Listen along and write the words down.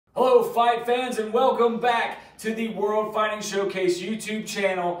Hello fight fans and welcome back to the World Fighting Showcase YouTube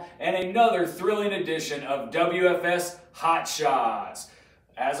channel and another thrilling edition of WFS Hot Shots.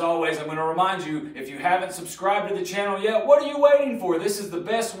 As always, I'm going to remind you, if you haven't subscribed to the channel yet, what are you waiting for? This is the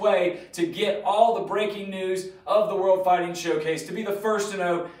best way to get all the breaking news of the World Fighting Showcase, to be the first to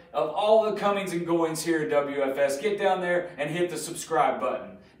know of all the comings and goings here at WFS. Get down there and hit the subscribe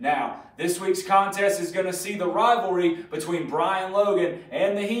button. Now, this week's contest is going to see the rivalry between Brian Logan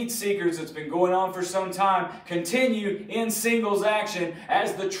and the Heat Seekers that's been going on for some time continue in singles action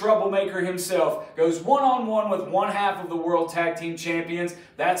as the troublemaker himself goes one-on-one with one half of the World Tag Team Champions.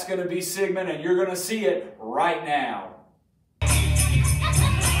 That's going to be Sigmund, and you're going to see it right now.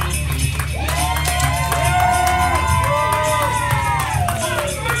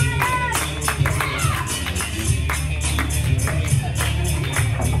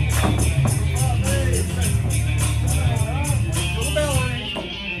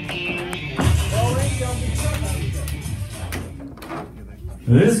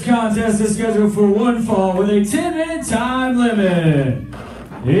 This contest is scheduled for one fall with a 10-minute time limit.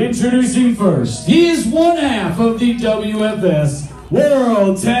 Introducing first, he is one half of the WFS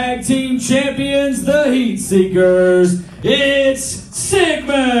World Tag Team Champions, the Heat Seekers. It's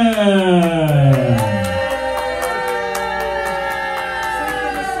Sigmund!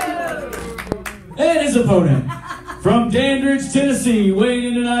 And his opponent, from Dandridge, Tennessee, weighing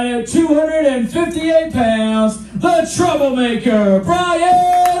in tonight at 258 pounds, the troublemaker, Brian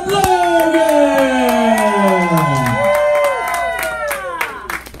Logan!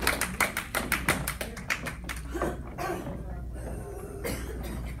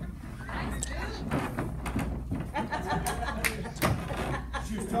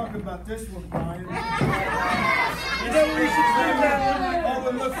 She was talking about this one, Brian. You know what we should do that? Oh,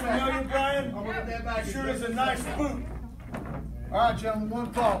 it looks familiar, Brian? Sure is a nice boot. All right, gentlemen,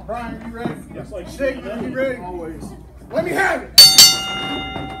 one call. Brian, you ready? Yes, like Stig, are you ready? Always. Let me have it.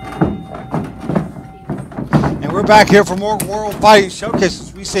 And we're back here for more World Fighting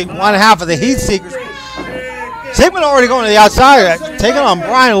Showcase. We see one half of the Heat Seekers. Sigmund already going to the outside, taking on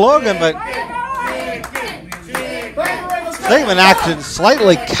Brian Logan, but Sigmund acted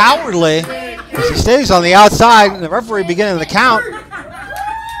slightly cowardly as he stays on the outside, and the referee beginning the count.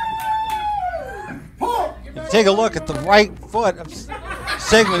 If you take a look at the right foot of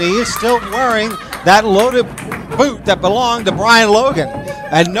Sigmund, he is still wearing that loaded boot that belonged to Brian Logan.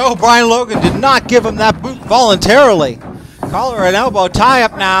 And no, Brian Logan did not give him that boot voluntarily. Collar and elbow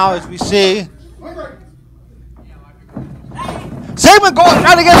tie-up now, as we see. Sigmund going,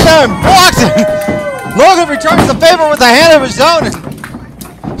 trying to get there and blocks it. Logan returns the favor with a hand of his own.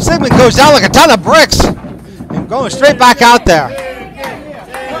 And Sigmund goes down like a ton of bricks and going straight back out there.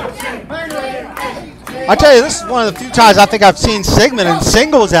 I tell you, this is one of the few times I think I've seen Sigmund in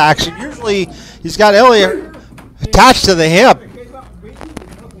singles action. Usually he's got Elliott attached to the hip.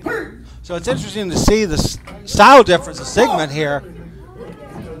 So it's interesting to see the style difference of Sigmund here,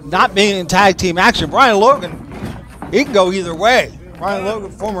 not being in tag team action. Brian Logan, he can go either way. Brian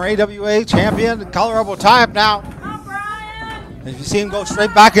Logan, former AWA champion, collar elbow tie-up now. As you see him go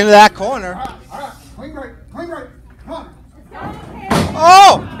straight back into that corner. Clean break. Clean break. Come on.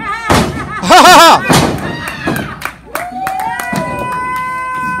 Oh!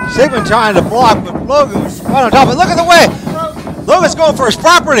 Sigmund trying to block, but Logan was right on top. But look at the way Logan's going for his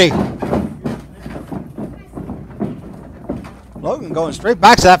property. Logan going straight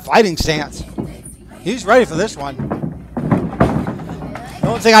back to that fighting stance. He's ready for this one. The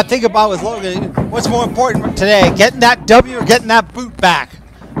only thing I think about with Logan, what's more important today, getting that W or getting that boot back?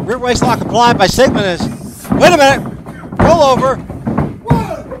 Rear waist lock applied by Sigmund is, wait a minute, roll over.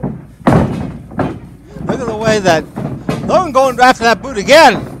 Look at the way that Logan going after that boot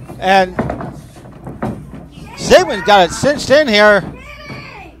again. And Sigmund got it cinched in here,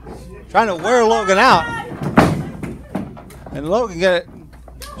 trying to wear Logan out. And Logan get it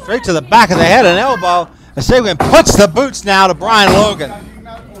straight to the back of the head and elbow. And Sigmund puts the boots now to Brian Logan.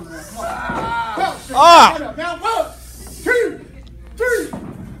 Oh!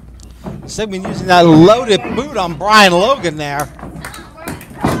 Sigmund using that loaded boot on Brian Logan there.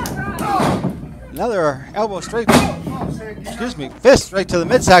 Another elbow straight, excuse me, fist straight to the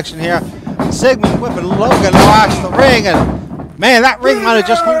midsection here. Sigmund whipping Logan across the ring, and man, that ring might have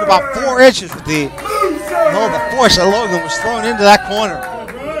just moved about 4 inches with the force that Logan was thrown into that corner.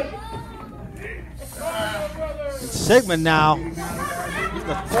 And Sigmund now with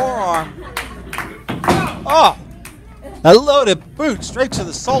the forearm. Oh, a loaded boot straight to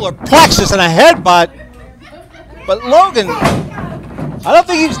the solar plexus and a headbutt. But Logan, I don't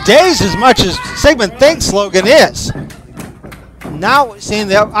think he's dazed as much as Sigmund thinks Logan is. Now seeing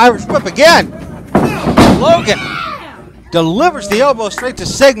the Irish whip again. Logan delivers the elbow straight to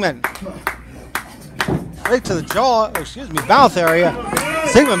Sigmund. Straight to the jaw, or excuse me, mouth area.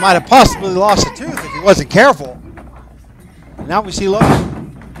 Sigmund might have possibly lost a tooth if he wasn't careful. And now we see Logan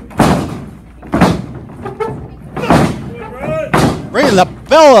bringing the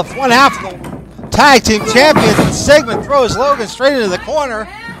bell of one half of the tag team champions, and Sigmund throws Logan straight into the corner.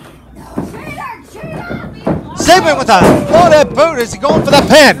 Sigmund with a loaded boot. Is he going for the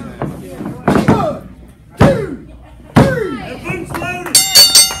pin?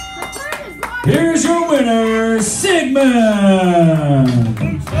 Here's your winner, Sigmund.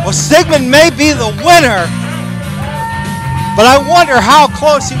 Well, Sigmund may be the winner, but I wonder how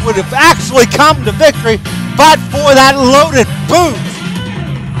close he would have actually come to victory but for that loaded boot.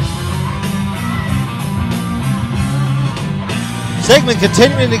 Sigmund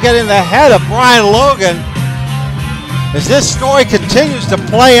continuing to get in the head of Brian Logan as this story continues to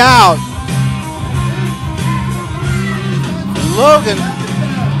play out. Logan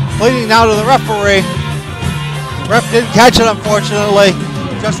leading now to the referee. The ref didn't catch it, unfortunately.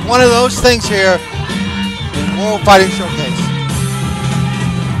 Just one of those things here in World Fighting Showcase.